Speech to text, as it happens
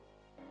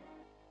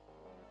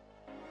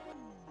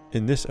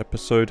In this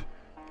episode,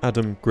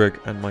 Adam, Greg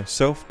and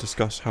myself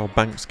discuss how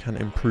banks can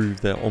improve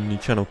their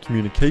omni-channel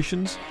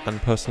communications and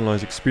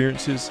personalised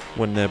experiences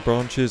when their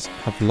branches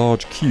have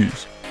large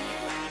queues.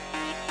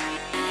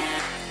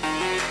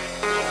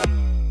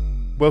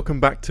 Welcome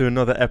back to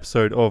another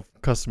episode of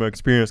Customer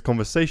Experience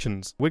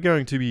Conversations. We're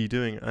going to be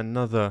doing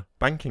another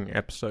banking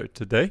episode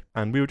today,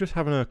 and we were just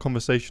having a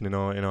conversation in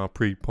our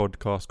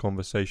pre-podcast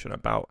conversation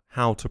about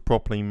how to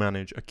properly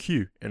manage a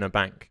queue in a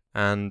bank.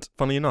 And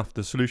funny enough,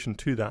 the solution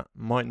to that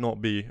might not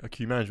be a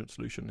queue management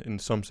solution in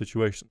some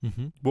situations.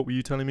 Mm-hmm. What were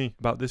you telling me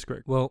about this,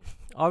 Greg? Well,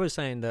 I was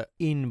saying that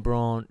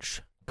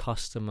in-branch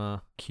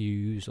customer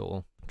queues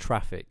or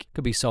traffic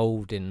could be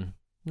solved in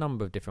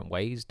number of different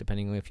ways,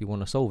 depending on if you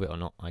want to solve it or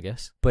not, I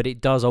guess. But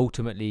it does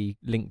ultimately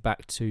link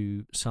back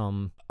to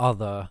some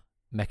other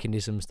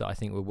mechanisms that I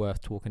think were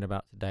worth talking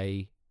about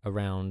today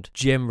around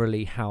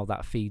generally how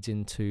that feeds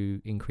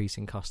into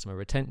increasing customer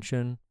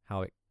retention,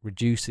 how it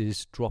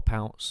reduces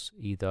dropouts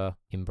either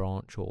in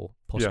branch or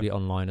possibly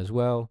online as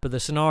well. But the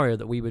scenario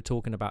that we were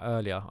talking about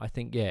earlier, I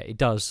think, it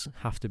does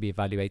have to be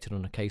evaluated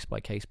on a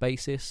case-by-case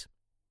basis.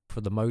 For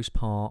the most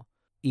part,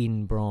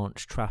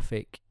 in-branch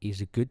traffic is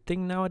a good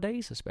thing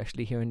nowadays,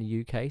 especially here in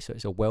the UK, so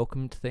it's a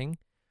welcomed thing.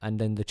 And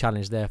then the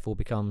challenge therefore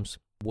becomes,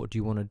 what do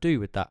you want to do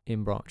with that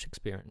in-branch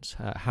experience?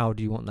 How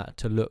do you want that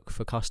to look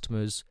for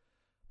customers?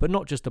 But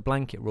not just a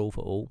blanket rule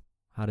for all.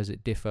 How does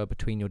it differ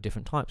between your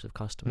different types of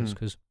customers?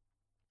 Because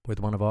with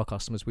one of our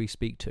customers we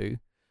speak to,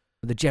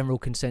 the general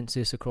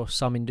consensus across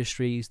some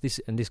industries,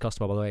 this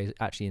customer, by the way, is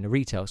actually in the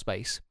retail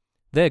space,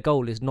 their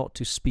goal is not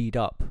to speed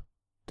up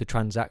the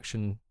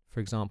transaction,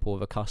 for example,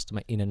 of a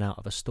customer in and out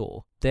of a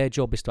store. Their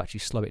job is to actually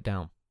slow it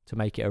down, to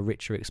make it a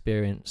richer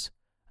experience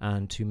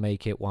and to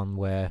make it one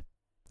where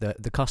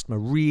the customer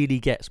really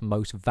gets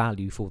most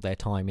value for their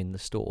time in the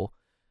store.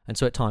 And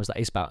so at times that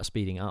is about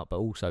speeding it up, but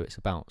also it's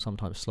about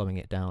sometimes slowing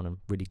it down and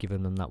really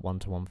giving them that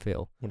one-to-one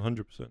feel.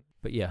 100%.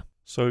 But yeah.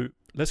 So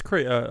let's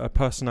create a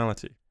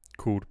personality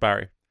called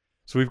Barry.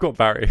 So we've got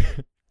Barry.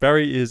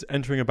 Barry is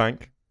entering a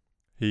bank.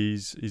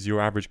 He's your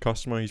average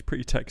customer. He's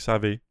pretty tech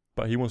savvy,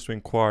 but he wants to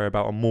inquire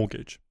about a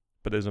mortgage.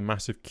 But there's a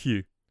massive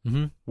queue.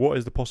 Mm-hmm. What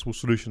is the possible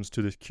solutions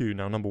to this queue?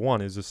 Now, number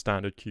one is a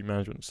standard queue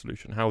management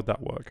solution. How would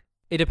that work?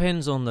 It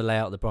depends on the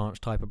layout of the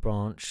branch, type of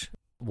branch,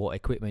 what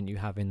equipment you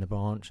have in the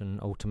branch, and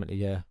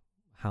ultimately,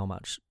 how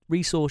much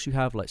resource you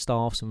have, like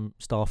staff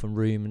and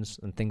rooms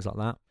and things like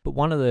that. But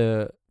one of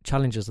the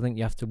challenges I think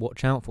you have to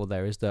watch out for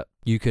there is that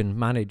you can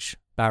manage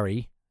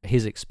Barry,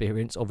 his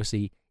experience,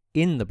 obviously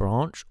in the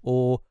branch,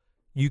 or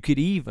you could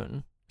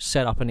even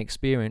set up an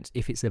experience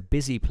if it's a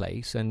busy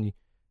place and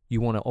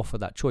you want to offer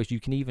that choice.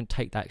 You can even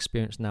take that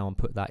experience now and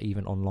put that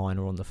even online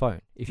or on the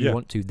phone if you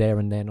want to, there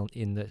and then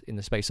in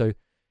the space. So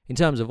in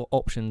terms of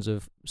options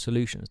of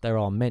solutions, there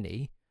are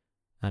many,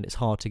 and it's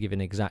hard to give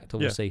an exact,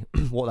 obviously,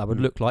 what that would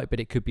look like,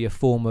 but it could be a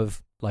form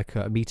of like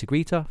a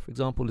meet-a-greeter, for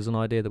example, is an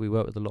idea that we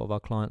work with a lot of our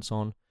clients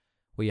on,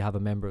 where you have a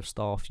member of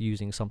staff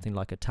using something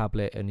like a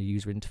tablet and a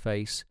user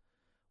interface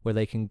where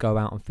they can go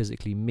out and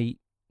physically meet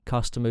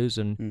customers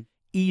and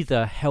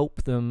either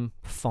help them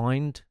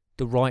find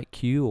the right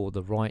queue or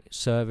the right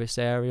service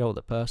area or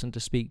the person to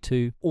speak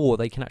to, or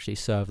they can actually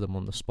serve them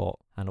on the spot.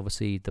 And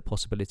obviously the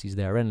possibilities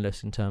there are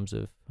endless in terms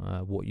of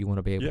what you want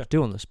to be able to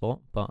do on the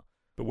spot. But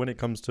when it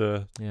comes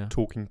to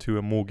talking to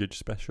a mortgage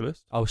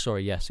specialist... Oh,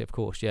 sorry, yes, of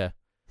course, yeah.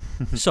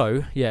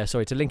 So,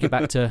 to link it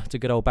back to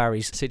good old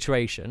Barry's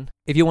situation,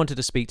 if you wanted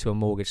to speak to a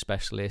mortgage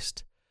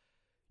specialist,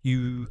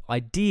 you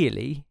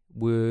ideally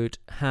would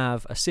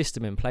have a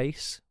system in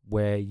place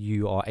where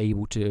you are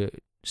able to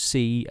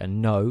see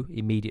and know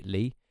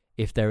immediately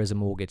if there is a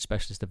mortgage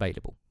specialist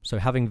available. So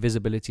having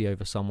visibility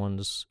over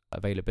someone's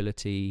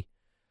availability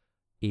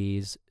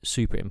is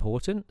super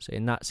important. So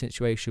in that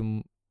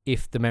situation,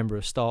 if the member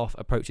of staff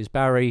approaches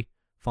Barry,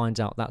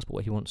 finds out that's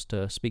what he wants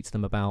to speak to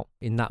them about,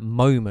 in that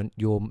moment,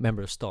 your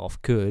member of staff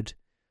could,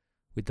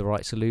 with the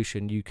right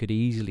solution, you could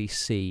easily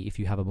see if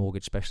you have a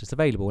mortgage specialist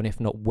available, and if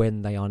not,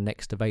 when they are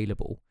next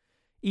available.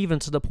 Even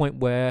to the point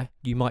where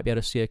you might be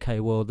able to see, okay,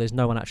 well, there's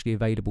no one actually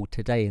available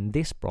today in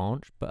this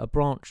branch, but a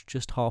branch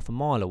just half a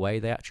mile away,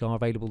 they actually are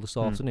available this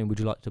afternoon. Would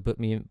you like to book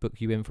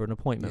you in for an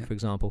appointment, for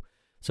example?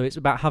 So it's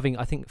about having,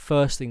 I think,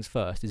 first things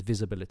first is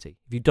visibility.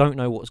 If you don't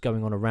know what's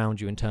going on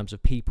around you in terms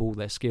of people,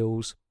 their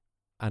skills,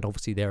 and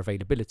obviously their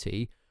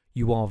availability,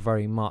 you are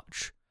very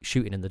much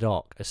shooting in the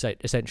dark,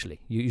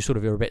 essentially.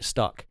 You're a bit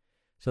stuck.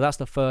 So that's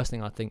the first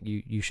thing I think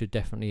you should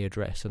definitely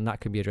address, and that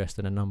can be addressed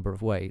in a number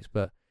of ways.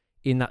 But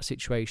in that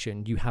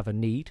situation, you have a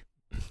need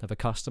of a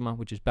customer,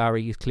 which is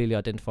Barry. He's clearly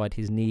identified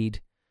his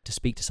need to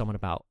speak to someone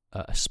about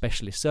a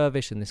specialist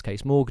service, in this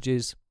case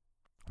mortgages,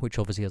 which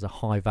obviously has a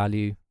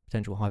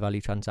potential high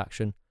value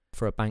transaction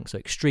for a bank, so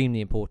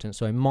extremely important.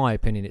 So in my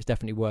opinion, it's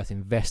definitely worth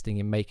investing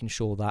in making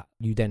sure that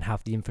you then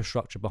have the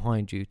infrastructure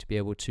behind you to be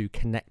able to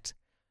connect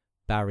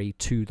Barry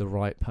to the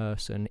right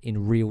person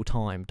in real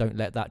time. Don't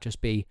let that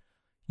just be,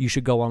 you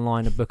should go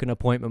online and book an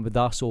appointment with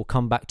us or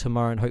come back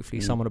tomorrow and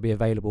hopefully someone will be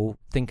available.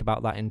 Think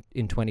about that in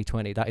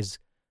 2020. That is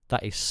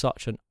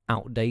such an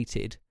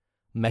outdated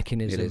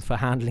mechanism for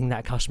handling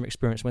that customer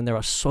experience when there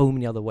are so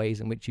many other ways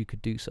in which you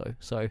could do so.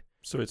 So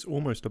it's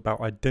almost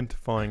about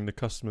identifying the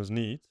customer's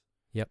needs.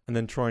 Yep. And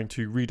then trying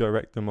to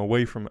redirect them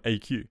away from a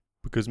queue.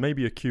 Because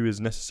maybe a queue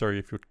is necessary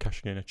if you're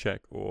cashing in a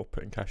check or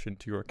putting cash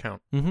into your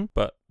account. Mm-hmm.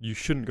 But you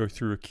shouldn't go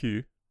through a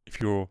queue if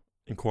you're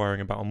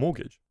inquiring about a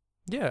mortgage.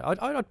 Yeah,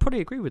 I'd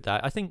probably agree with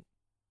that. I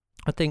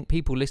think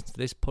people listening to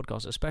this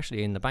podcast,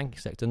 especially in the banking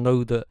sector,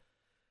 know that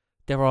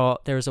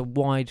there is a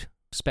wide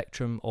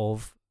spectrum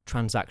of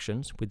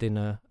transactions within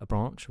a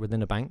branch,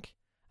 within a bank,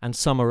 and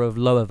some are of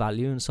lower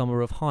value and some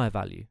are of higher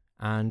value.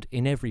 And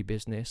in every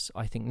business,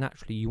 I think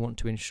naturally you want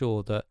to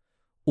ensure that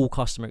all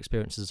customer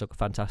experiences are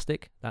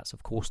fantastic. That's,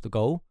 of course, the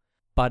goal.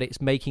 But it's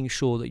making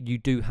sure that you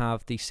do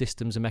have the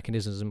systems and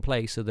mechanisms in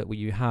place so that when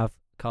you have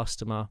a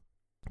customer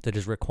that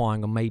is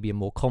requiring maybe a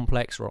more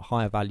complex or a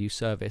higher value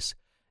service,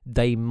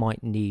 they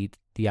might need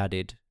the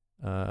added,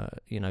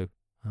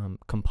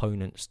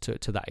 components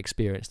to that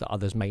experience that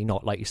others may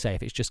not. Like you say,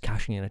 if it's just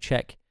cashing in a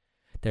check,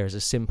 there is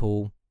a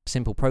simple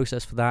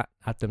process for that.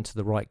 Add them to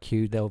the right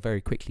queue. They'll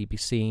very quickly be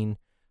seen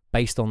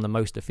based on the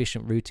most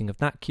efficient routing of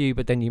that queue,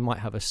 but then you might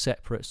have a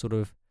separate sort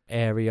of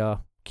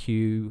area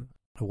queue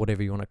or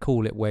whatever you want to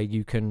call it, where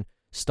you can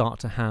start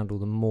to handle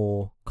the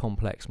more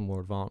complex, more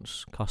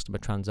advanced customer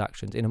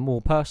transactions in a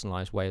more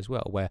personalized way as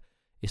well, where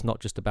it's not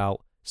just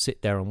about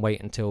sit there and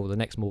wait until the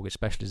next mortgage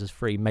specialist is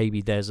free.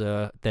 Maybe there's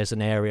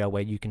an area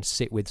where you can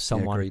sit with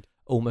someone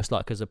almost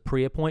like as a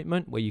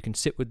pre-appointment, where you can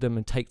sit with them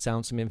and take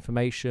down some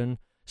information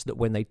so that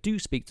when they do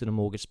speak to the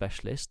mortgage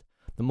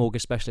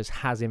specialist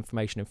has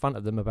information in front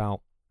of them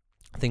about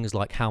things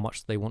like how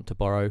much they want to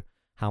borrow,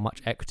 how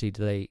much equity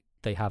do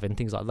they have, and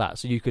things like that.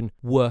 So you can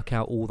work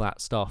out all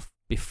that stuff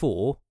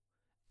before,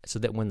 so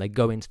that when they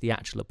go into the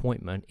actual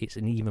appointment, it's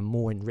an even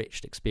more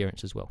enriched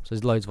experience as well. So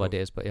there's loads of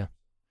ideas, but yeah.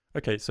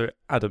 Okay, so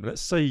Adam,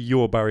 let's say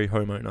you're Barry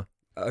homeowner.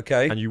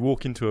 Okay. And you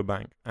walk into a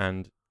bank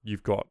and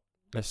you've got,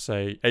 let's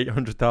say,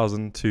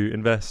 800,000 to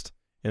invest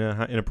in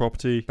a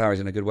property. Barry's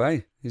in a good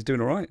way. He's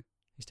doing all right.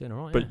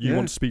 But you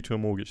want to speak to a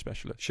mortgage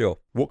specialist. Sure.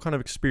 What kind of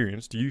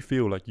experience do you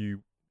feel like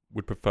you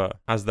would prefer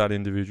as that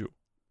individual?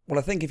 Well,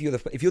 I think if you're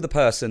the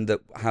person that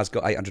has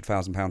got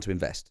 £800,000 to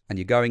invest and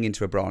you're going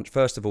into a branch,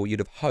 first of all, you'd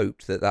have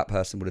hoped that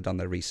person would have done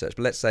their research.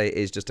 But let's say it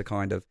is just a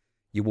kind of,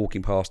 you're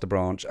walking past a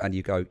branch and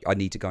you go, I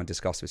need to go and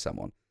discuss with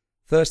someone.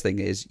 First thing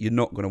is, you're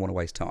not going to want to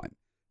waste time.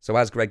 So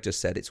as Greg just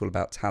said, it's all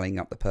about tallying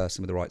up the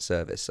person with the right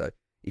service. So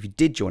if you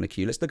did join a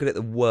queue, let's look at it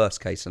the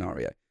worst case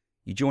scenario.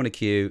 You join a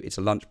queue, it's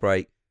a lunch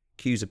break,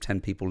 queues of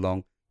 10 people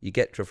long, you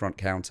get to a front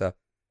counter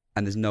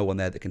and there's no one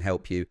there that can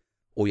help you,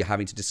 or you're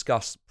having to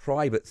discuss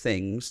private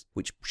things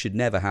which should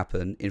never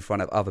happen in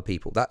front of other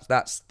people.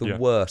 That's the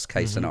worst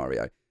case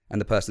scenario.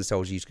 And the person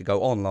tells you to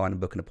go online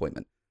and book an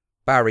appointment.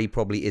 Barry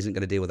probably isn't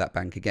going to deal with that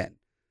bank again.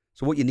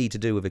 So what you need to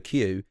do with a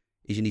queue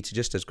is you need to,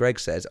 just as Greg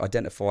says,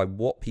 identify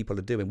what people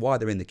are doing, why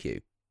they're in the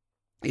queue.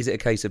 Is it a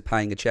case of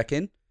paying a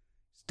check-in?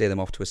 Steer them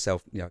off to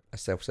a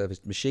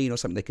self-service machine or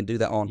something they can do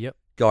that on. Yep.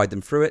 Guide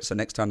them through it, so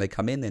next time they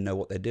come in, they know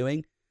what they're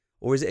doing.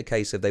 Or is it a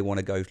case of they want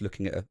to go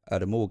looking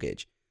at a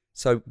mortgage?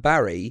 So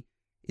Barry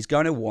is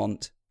going to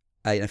want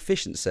an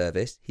efficient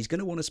service. He's going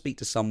to want to speak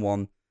to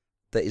someone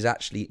that is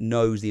actually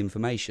knows the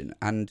information.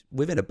 And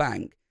within a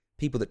bank,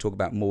 people that talk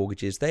about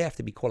mortgages, they have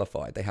to be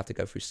qualified. They have to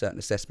go through certain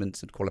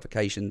assessments and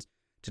qualifications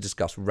to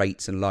discuss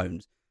rates and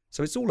loans.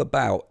 So it's all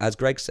about, as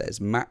Greg says,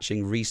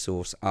 matching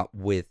resource up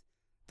with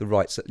the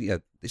right.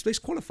 It's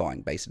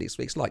qualifying basically.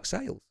 It's like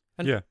sales.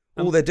 And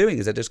all they're doing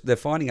is they're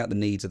finding out the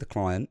needs of the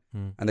client,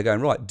 and they're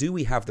going, right, do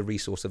we have the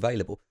resource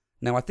available?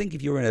 Now, I think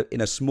if you're in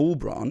a small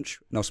branch,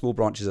 now small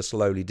branches are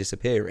slowly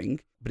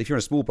disappearing, but if you're in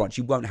a small branch,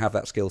 you won't have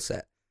that skill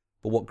set.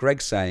 But what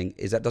Greg's saying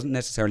is that doesn't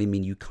necessarily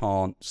mean you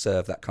can't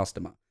serve that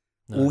customer.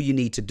 No. All you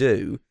need to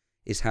do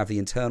is have the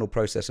internal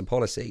process and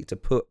policy to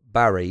put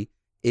Barry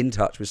in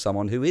touch with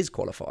someone who is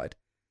qualified.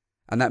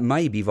 And that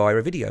may be via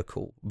a video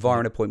call,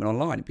 via an appointment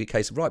online. It'd be a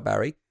case of, right,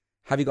 Barry,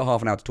 have you got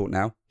half an hour to talk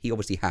now? He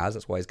obviously has,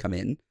 that's why he's come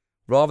in.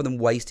 Rather than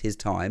waste his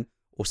time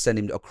or send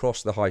him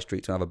across the high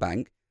street to another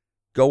bank,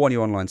 go on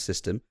your online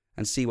system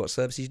and see what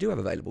services you do have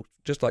available.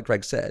 Just like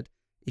Greg said,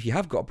 if you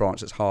have got a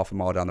branch that's half a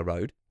mile down the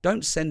road,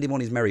 don't send him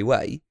on his merry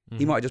way.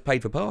 He might have just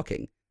paid for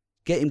parking.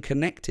 Get him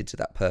connected to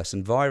that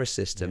person via a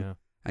system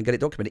and get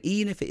it documented.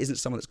 Even if it isn't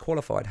someone that's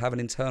qualified, have an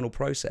internal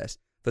process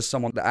for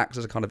someone that acts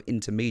as a kind of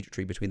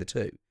intermediary between the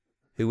two,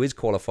 who is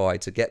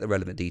qualified to get the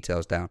relevant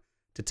details down,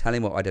 to tell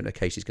him what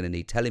identification he's going to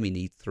need, tell him he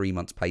needs 3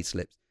 months pay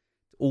slips,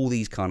 all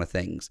these kind of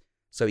things,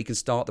 so he can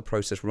start the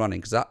process running.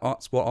 Because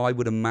that's what I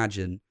would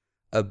imagine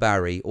a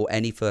Barry or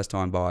any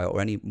first-time buyer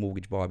or any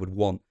mortgage buyer would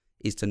want,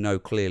 is to know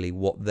clearly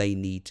what they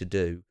need to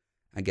do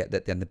and get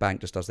that. Then the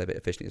bank just does their bit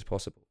efficiently as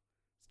possible.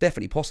 It's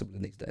definitely possible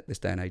in this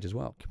day and age as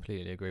well.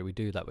 Completely agree. We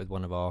do that with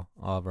one of our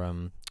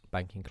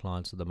banking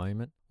clients at the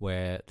moment,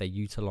 where they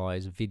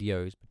utilize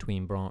videos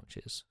between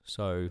branches.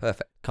 So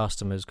Perfect.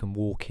 Customers can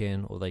walk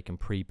in or they can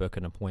pre-book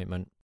an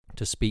appointment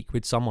to speak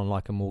with someone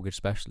like a mortgage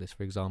specialist,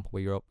 for example,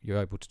 where you're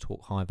able to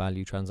talk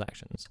high-value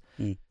transactions.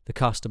 The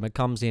customer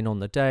comes in on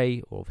the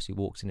day, or obviously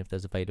walks in if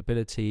there's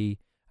availability,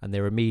 and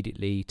they're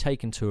immediately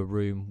taken to a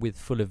room with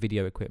full of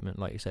video equipment,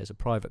 like you say, it's a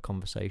private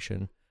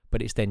conversation,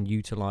 but it's then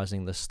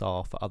utilising the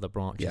staff at other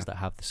branches that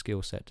have the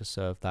skill set to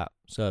serve that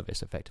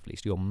service effectively.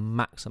 So you're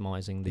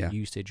maximising the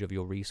usage of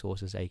your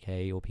resources,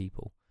 aka your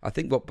people. I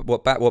think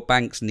what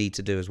banks need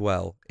to do as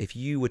well, if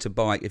you were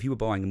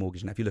buying a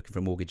mortgage now, if you're looking for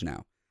a mortgage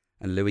now,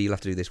 and Louis, you'll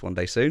have to do this one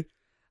day soon.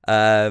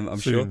 I'm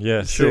soon, sure.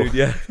 Yeah, sure. Soon,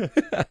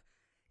 yeah.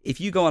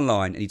 If you go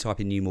online and you type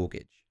in new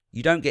mortgage,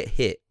 you don't get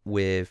hit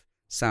with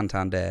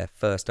Santander,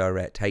 First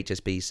Direct,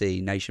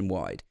 HSBC,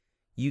 Nationwide.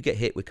 You get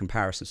hit with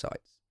comparison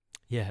sites.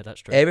 Yeah,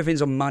 that's true.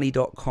 Everything's on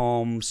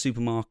money.com,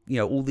 supermarket,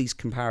 all these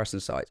comparison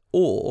sites.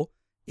 Or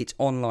it's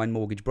online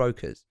mortgage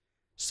brokers.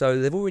 So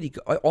they've already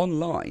got,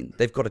 online,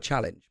 they've got a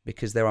challenge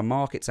because there are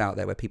markets out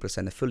there where people are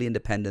saying they're fully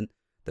independent.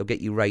 They'll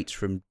get you rates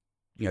from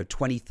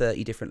 20,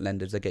 30 different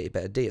lenders. They'll get you a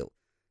better deal.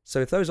 So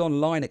if those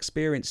online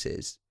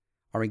experiences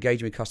are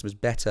engaging with customers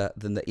better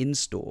than the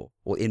in-store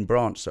or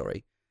in-branch,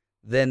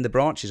 then the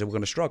branches are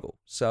going to struggle.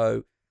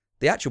 So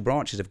the actual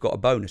branches have got a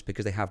bonus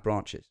because they have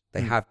branches.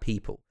 They have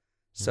people.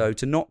 So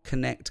to not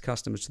connect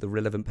customers to the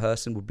relevant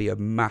person would be a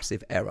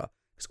massive error.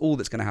 Because all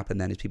that's going to happen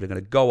then is people are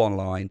going to go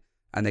online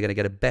and they're going to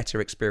get a better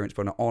experience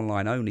from an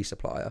online-only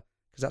supplier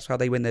because that's how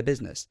they win their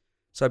business.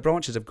 So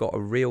branches have got a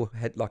real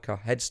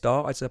head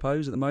start, I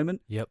suppose, at the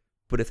moment. Yep.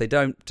 But if they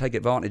don't take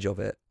advantage of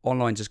it,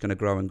 online's just going to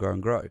grow and grow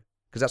and grow.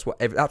 Because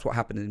that's what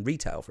happened in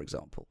retail, for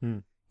example.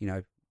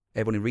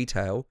 Everyone in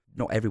retail,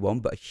 not everyone,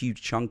 but a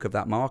huge chunk of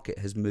that market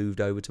has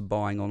moved over to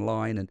buying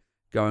online and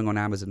going on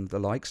Amazon and the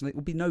likes, and it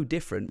will be no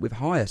different with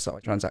higher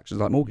side transactions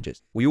like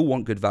mortgages. We all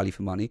want good value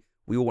for money.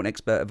 We all want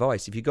expert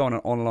advice. If you go on an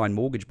online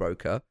mortgage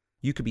broker,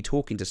 you could be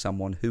talking to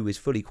someone who is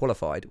fully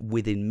qualified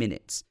within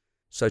minutes.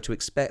 So to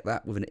expect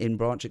that with an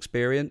in-branch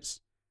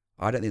experience,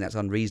 I don't think that's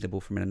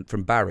unreasonable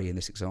from Barry in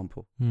this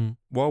example.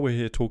 While we're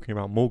here talking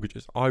about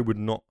mortgages, I would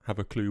not have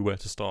a clue where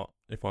to start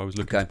if I was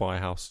looking to buy a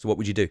house. So what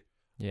would you do?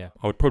 Yeah.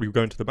 I would probably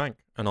go into the bank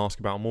and ask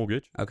about a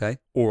mortgage. Okay.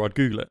 Or I'd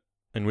Google it.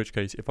 In which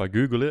case, if I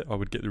Google it, I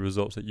would get the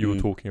results that you were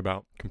talking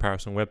about,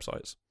 comparison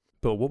websites.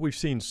 But what we've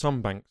seen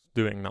some banks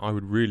doing that I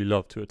would really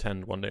love to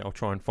attend one day, I'll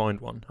try and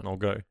find one and I'll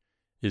go,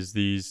 is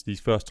these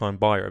first-time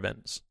buyer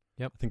events.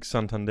 Yep. I think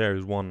Santander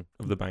is one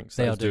of the banks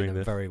they that are is doing them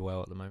this. very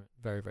well at the moment.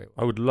 Very, very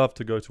well. I would love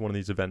to go to one of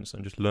these events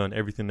and just learn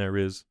everything there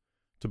is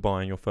to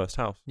buying your first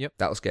house. Yep.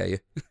 That'll scare you.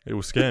 It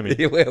will scare me.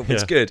 It will.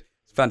 It's good.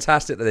 It's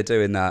fantastic that they're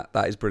doing that.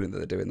 That is brilliant that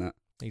they're doing that.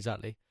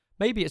 Exactly.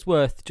 Maybe it's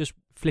worth just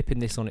flipping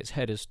this on its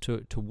head as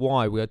to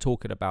why we are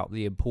talking about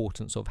the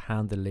importance of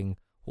handling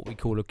what we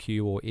call a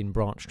queue or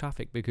in-branch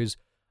traffic, because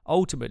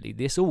ultimately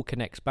this all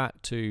connects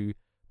back to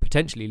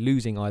potentially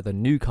losing either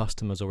new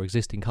customers or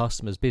existing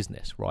customers'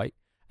 business, right?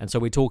 And so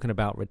we're talking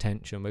about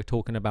retention, we're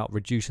talking about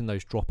reducing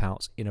those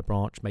dropouts in a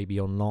branch, maybe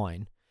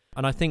online.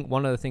 And I think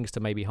one of the things to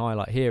maybe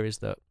highlight here is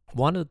that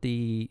one of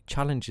the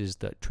challenges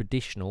that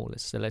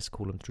let's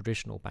call them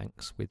traditional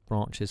banks with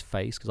branches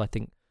face, because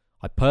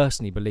I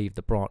personally believe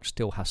the branch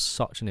still has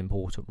such an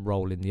important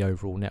role in the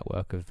overall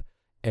network of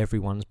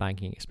everyone's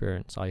banking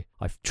experience. I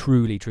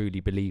truly, truly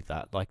believe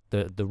that. Like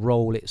the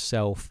role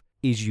itself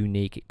is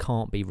unique. It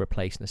can't be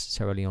replaced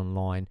necessarily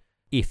online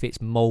if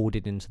it's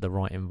molded into the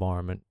right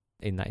environment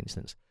in that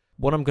instance.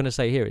 What I'm going to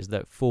say here is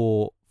that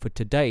for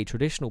today,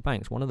 traditional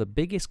banks, one of the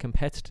biggest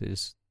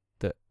competitors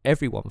that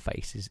everyone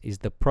faces is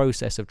the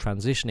process of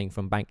transitioning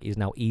from bank is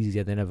now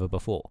easier than ever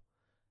before.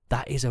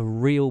 That is a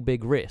real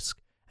big risk.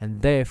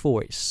 And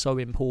therefore, it's so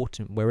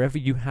important wherever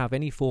you have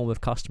any form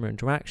of customer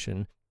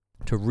interaction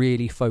to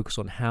really focus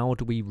on how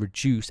do we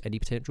reduce any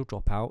potential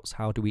dropouts,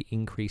 how do we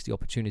increase the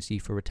opportunity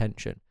for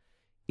retention.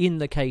 In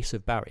the case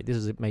of Barry, this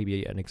is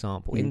maybe an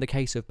example. In the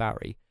case of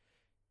Barry,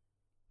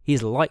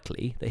 he's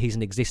likely that he's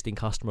an existing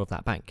customer of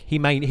that bank. He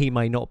may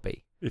not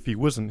be. If he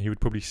wasn't, he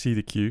would probably see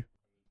the queue.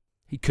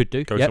 He could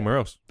do. Go somewhere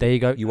else. There you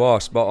go. You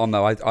are spot on,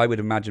 though. I would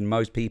imagine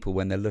most people,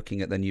 when they're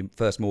looking at their new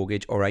first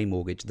mortgage or a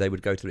mortgage, they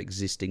would go to an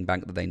existing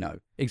bank that they know.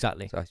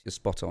 Exactly. So you're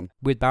spot on.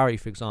 With Barry,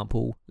 for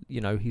example,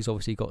 he's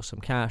obviously got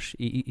some cash.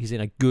 He's in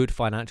a good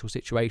financial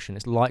situation.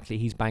 It's likely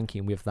he's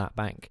banking with that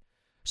bank.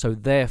 So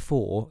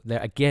therefore,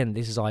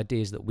 this is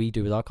ideas that we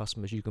do with our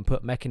customers. You can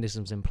put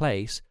mechanisms in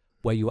place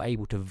where you're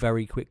able to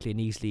very quickly and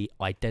easily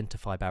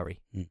identify Barry.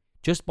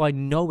 Just by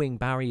knowing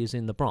Barry is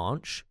in the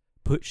branch,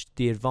 puts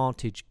the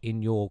advantage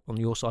on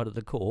your side of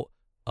the court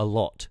a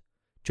lot.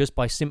 Just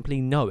by simply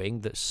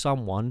knowing that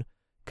someone,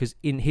 because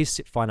in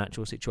his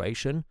financial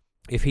situation,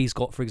 if he's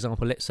got, for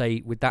example, let's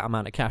say with that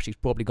amount of cash, he's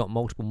probably got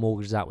multiple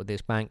mortgages out with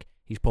this bank,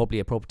 he's probably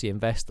a property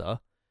investor,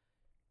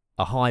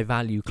 a high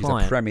value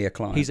client. He's a premier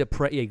client.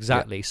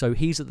 Exactly. Yep. So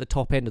he's at the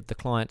top end of the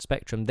client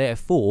spectrum.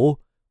 Therefore,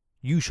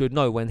 you should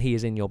know when he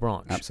is in your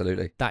branch.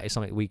 Absolutely. That is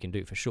something we can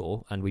do for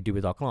sure, and we do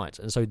with our clients.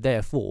 And so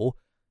therefore,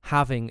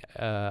 having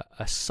a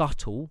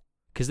subtle,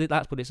 because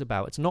that's what it's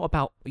about. It's not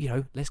about,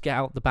 let's get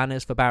out the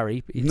banners for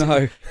Barry.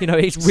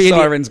 It's really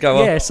sirens go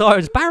off. Yeah,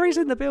 sirens. Barry's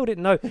in the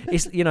building. No,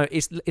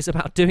 it's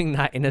about doing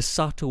that in a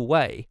subtle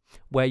way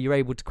where you're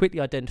able to quickly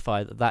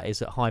identify that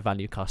is a high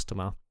value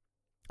customer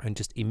and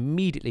just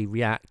immediately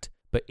react,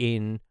 but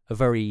in a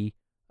very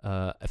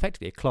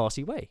effectively a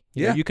classy way.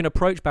 You know, Yeah. you can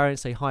approach Barry and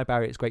say, "Hi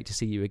Barry, it's great to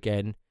see you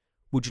again.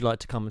 Would you like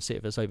to come and sit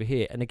with us over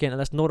here?" And again,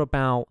 that's not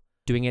about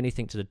doing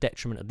anything to the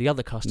detriment of the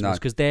other customers, No.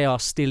 because they are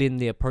still in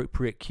the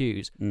appropriate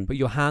queues, Mm. but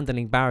you're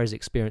handling Barry's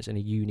experience in a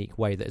unique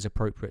way that is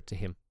appropriate to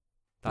him.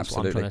 That's what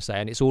I'm Absolutely. trying to say.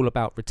 And it's all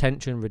about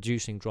retention,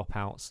 reducing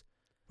dropouts.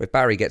 If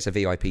Barry gets a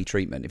VIP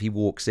treatment, if he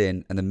walks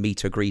in and the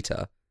meter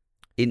greeter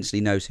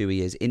instantly knows who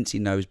he is,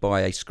 instantly knows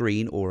by a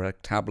screen or a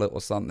tablet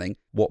or something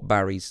what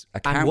Barry's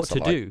accounts And what are to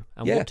like. do.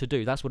 And Yeah. what to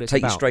do. That's what it's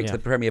Take you about. straight yeah. to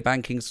the Premier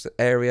Banking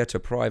area, to a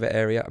private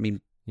area. I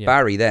mean, Yeah.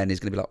 Barry then is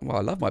going to be like, well,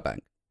 I love my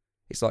bank.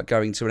 It's like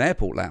going to an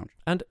airport lounge.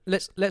 And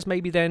let's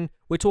maybe then,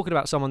 we're talking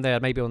about someone there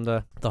maybe on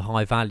the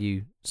high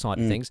value side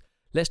of things.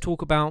 Let's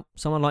talk about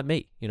someone like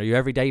me, you know, your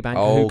everyday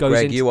banker who goes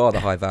Greg, into... you are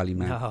the high value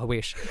man. No, I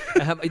wish.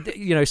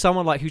 You know,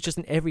 someone like who's just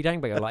an everyday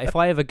banker. Like if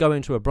I ever go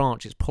into a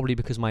branch, it's probably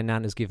because my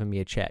nan has given me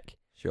a check.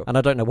 Sure. And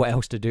I don't know what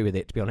else to do with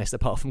it, to be honest,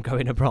 apart from go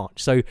in a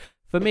branch. So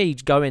for me,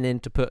 going in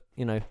to put,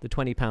 you know, the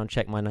 £20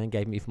 check my nan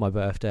gave me for my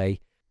birthday,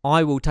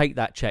 I will take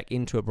that check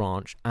into a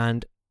branch,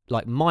 and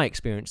like my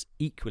experience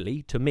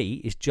equally to me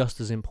is just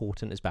as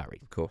important as Barry.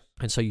 Of course.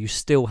 And so you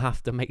still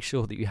have to make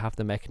sure that you have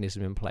the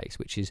mechanism in place,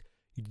 which is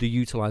the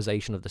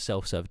utilization of the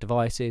self-serve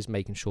devices,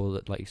 making sure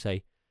that, like you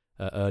say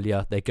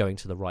earlier, they're going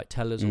to the right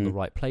tellers or the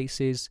right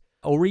places,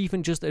 or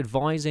even just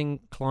advising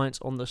clients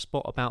on the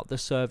spot about the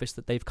service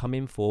that they've come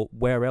in for,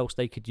 where else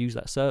they could use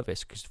that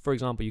service. Because, for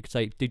example, you could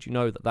say, did you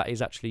know that that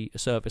is actually a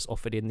service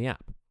offered in the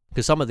app?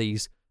 Because some of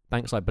these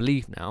banks, I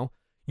believe now,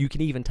 you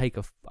can even take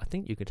I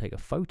think you can take a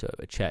photo of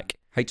a check.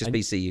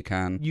 HSBC you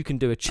can. You can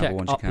do a check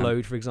ones you can.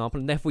 upload, for example,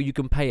 and therefore you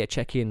can pay a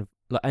check-in.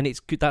 And it's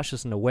good. That's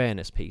just an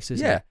awareness piece,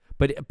 isn't Yeah.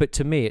 it? But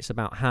to me, it's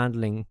about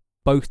handling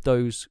both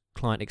those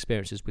client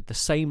experiences with the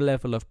same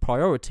level of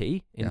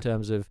priority in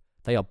terms of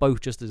they are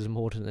both just as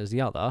important as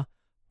the other,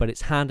 but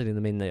it's handling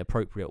them in the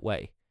appropriate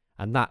way.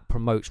 And that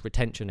promotes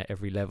retention at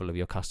every level of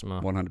your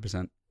customer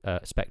 100%.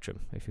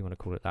 spectrum, if you want to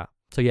call it that.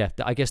 So yeah,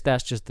 I guess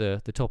that's just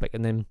the topic.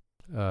 And then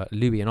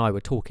Louis and I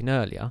were talking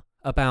earlier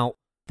about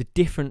the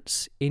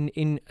difference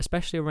in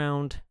especially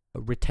around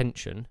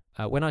retention.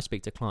 When I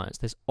speak to clients,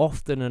 there's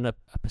often a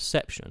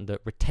perception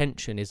that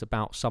retention is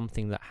about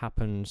something that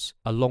happens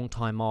a long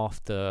time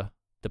after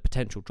the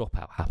potential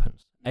dropout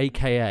happens.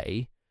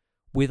 AKA,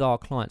 with our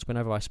clients,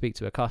 whenever I speak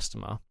to a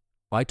customer,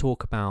 I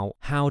talk about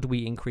how do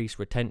we increase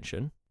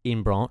retention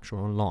in branch or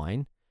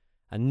online.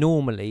 And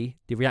normally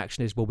the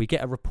reaction is, well, we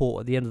get a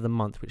report at the end of the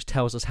month which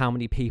tells us how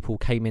many people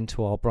came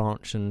into our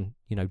branch and,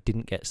 you know,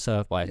 didn't get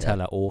served by a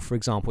teller. Or, for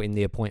example, in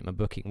the appointment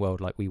booking world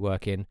like we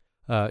work in,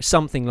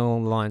 something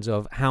along the lines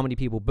of how many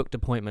people booked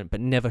appointment but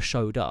never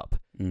showed up.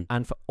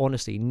 And for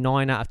honestly,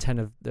 9 out of 10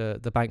 of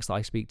the banks that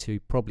I speak to,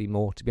 probably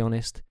more to be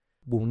honest,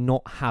 will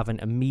not have an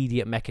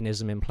immediate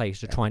mechanism in place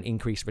to try and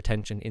increase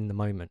retention in the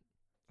moment.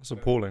 That's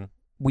appalling.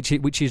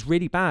 Which is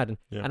really bad,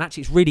 Yeah. and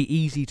actually it's really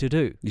easy to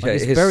do. Like, Yeah,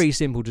 it's it is. very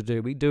simple to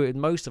do. We do it with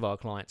most of our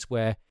clients,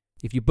 where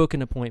if you book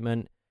an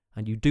appointment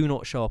and you do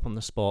not show up on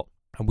the spot,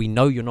 and we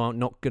know you're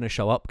not going to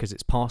show up because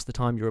it's past the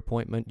time of your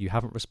appointment, you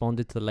haven't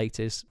responded to the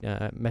latest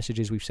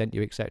messages we've sent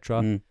you,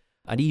 etc.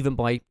 And even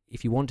by,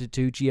 if you wanted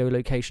to,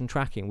 geolocation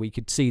tracking, we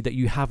could see that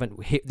you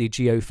haven't hit the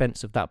geo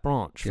fence of that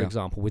branch, for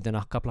example, within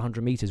a couple of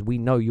 100 meters. We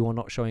know you are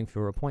not showing for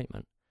your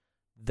appointment.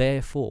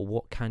 Therefore,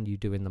 what can you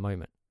do in the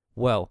moment?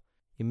 Well,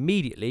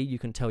 immediately you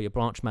can tell your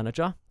branch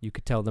manager, you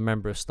could tell the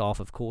member of staff,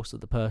 of course,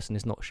 that the person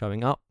is not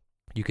showing up.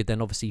 You could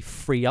then obviously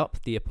free up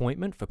the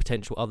appointment for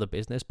potential other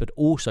business, but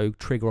also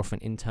trigger off an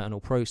internal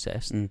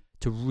process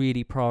to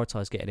really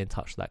prioritize getting in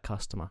touch with that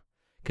customer.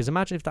 Because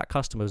imagine if that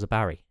customer was a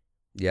Barry.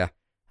 Yeah.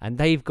 And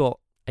they've got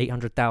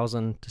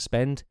 800,000 to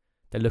spend.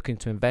 They're looking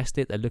to invest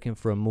it. They're looking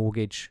for a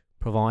mortgage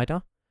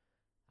provider.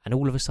 And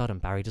all of a sudden,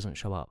 Barry doesn't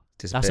show up.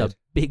 That's a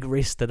big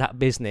risk to that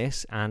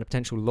business and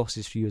potential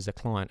losses for you as a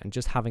client. And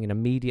just having an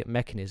immediate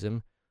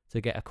mechanism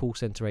to get a call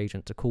center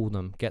agent to call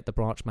them, get the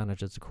branch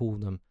manager to call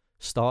them,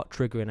 start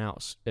triggering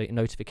out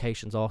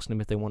notifications, asking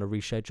them if they want to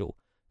reschedule.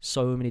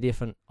 So many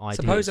different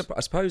ideas. I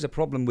suppose a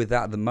problem with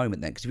that at the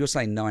moment then, because if you're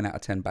saying 9 out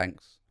of 10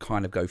 banks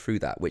kind of go through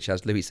that, which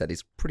as Louis said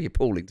is pretty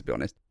appalling to be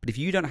honest. But if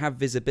you don't have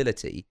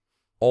visibility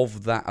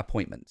of that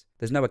appointment,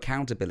 there's no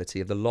accountability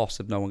of the loss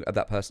of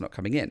that person not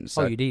coming in.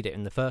 So you need it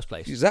in the first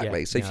place. Exactly.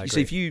 Yeah, so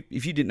if you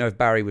didn't know if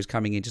Barry was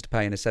coming in just to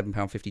pay in a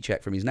 £7.50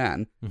 check from his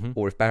nan,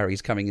 or if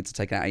Barry's coming in to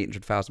take out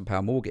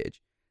 £800,000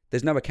 mortgage,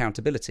 there's no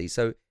accountability.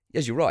 So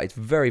as you're right, it's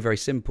very, very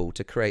simple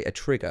to create a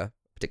trigger,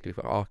 particularly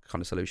for our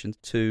kind of solutions,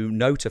 to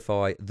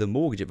notify the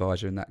mortgage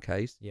advisor in that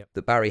case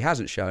that Barry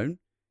hasn't shown.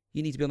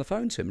 You need to be on the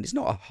phone to him. And it's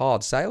not a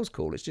hard sales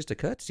call. It's just a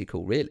courtesy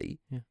call, really.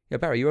 Yeah,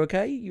 Barry, you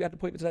okay? You had an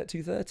appointment today at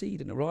 2:30. You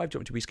didn't arrive. Do you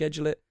want me to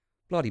reschedule it?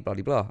 Blah, blah, blah,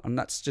 blah. And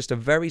that's just a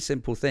very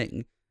simple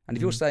thing. And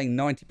if you're saying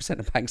 90%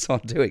 of banks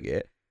aren't doing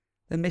it,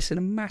 they're missing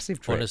a massive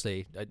trick.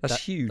 Honestly,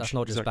 that's huge. That's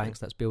not just Exactly. banks.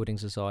 That's building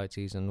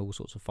societies and all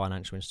sorts of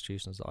financial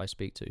institutions that I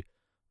speak to.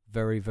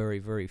 Very, very,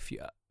 very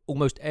few.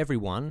 Almost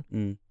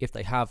everyone, if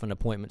they have an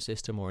appointment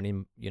system or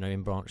an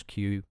in-branch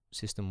queue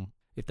system,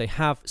 if they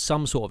have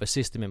some sort of a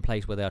system in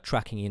place where they are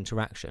tracking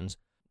interactions,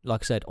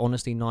 like I said,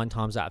 honestly, 9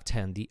 times out of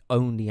 10, the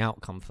only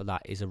outcome for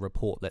that is a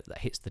report that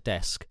hits the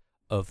desk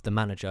of the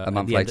manager A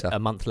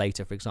month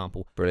later, for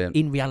example. Brilliant.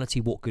 In reality,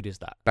 what good is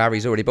that?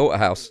 Barry's already bought a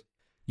house.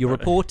 Your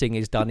reporting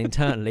is done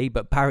internally,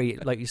 but Barry,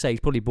 like you say, he's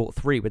probably bought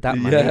 3 with that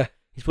money. Yeah.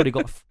 He's probably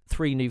got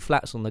 3 new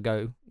flats on the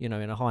go, in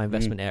a high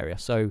investment area.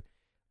 So,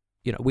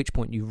 at which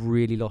point you've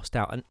really lost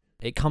out. And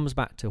it comes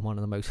back to one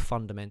of the most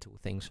fundamental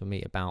things for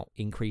me about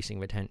increasing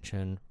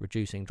retention,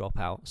 reducing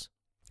dropouts,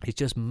 is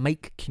just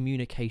make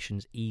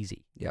communications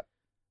easy. Yep.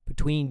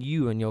 Between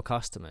you and your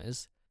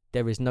customers,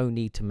 there is no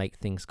need to make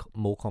things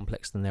more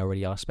complex than they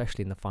already are,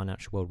 especially in the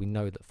financial world. We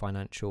know that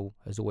financial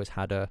has always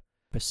had a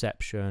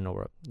perception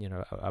or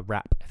a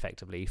rap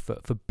effectively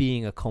for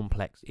being a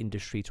complex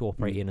industry to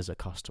operate in as a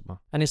customer.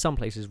 And in some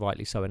places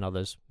rightly so, in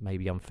others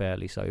maybe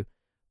unfairly so.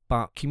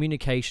 But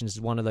communications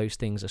is one of those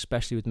things,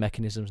 especially with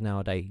mechanisms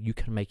nowadays, you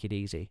can make it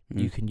easy.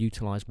 You can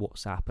utilize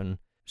WhatsApp and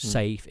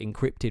safe,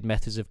 encrypted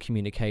methods of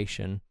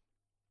communication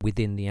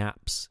within the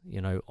apps,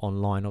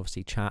 online,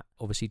 obviously chat,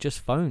 obviously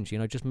just phones,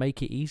 just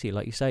make it easy.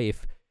 Like you say,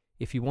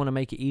 if you want to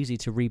make it easy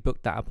to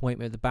rebook that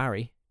appointment with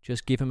Barry,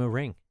 just give him a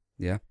ring.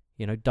 Yeah.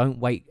 Don't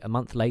wait a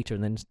month later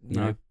and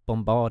then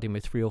bombard him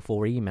with 3 or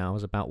 4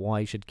 emails about why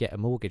he should get a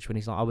mortgage when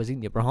he's like, I was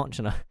in your branch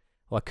and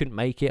I couldn't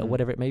make it or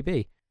whatever it may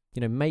be.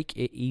 Make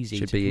it easy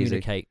to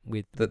communicate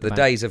with the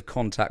days of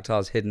contact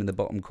us hidden in the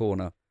bottom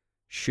corner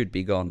should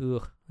be gone.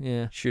 Ugh,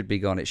 yeah. Should be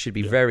gone. It should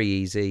be very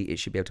easy. It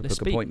should be able to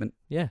book appointment.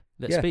 Yeah,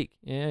 let's speak.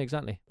 Yeah,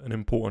 exactly. An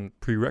important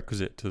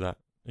prerequisite to that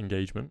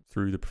engagement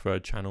through the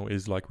preferred channel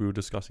is, like we were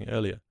discussing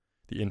earlier,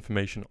 the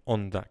information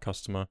on that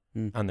customer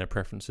and their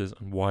preferences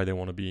and why they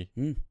want to be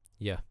in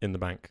the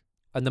bank.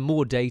 And the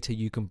more data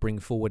you can bring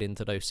forward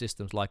into those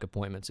systems like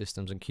appointment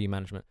systems and queue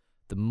management,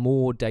 the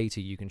more data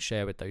you can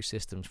share with those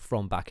systems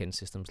from back-end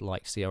systems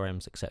like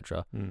CRMs,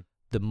 etc.,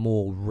 the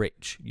more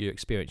rich your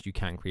experience you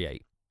can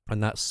create.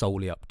 And that's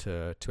solely up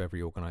to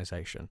every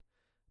organization.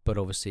 But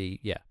obviously,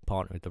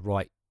 partner with the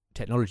right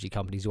technology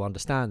companies who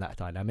understand that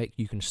dynamic,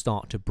 you can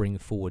start to bring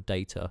forward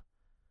data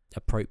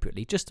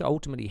appropriately just to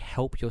ultimately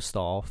help your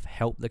staff,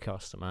 help the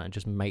customer, and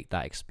just make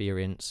that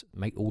experience,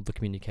 make all the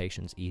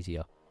communications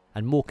easier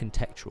and more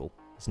contextual,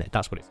 isn't it?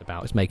 That's what it's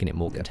about. It's making it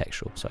more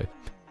contextual. So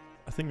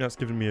I think that's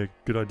given me a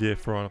good idea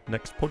for our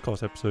next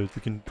podcast episodes.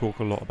 We can talk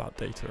a lot about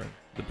data and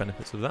the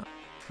benefits of that.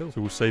 Cool.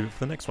 So we'll save it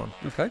for the next one.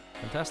 Okay.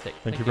 Fantastic.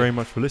 Thank you very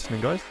much for listening,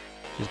 guys.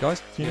 Cheers,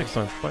 guys. See you next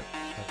time. Bye.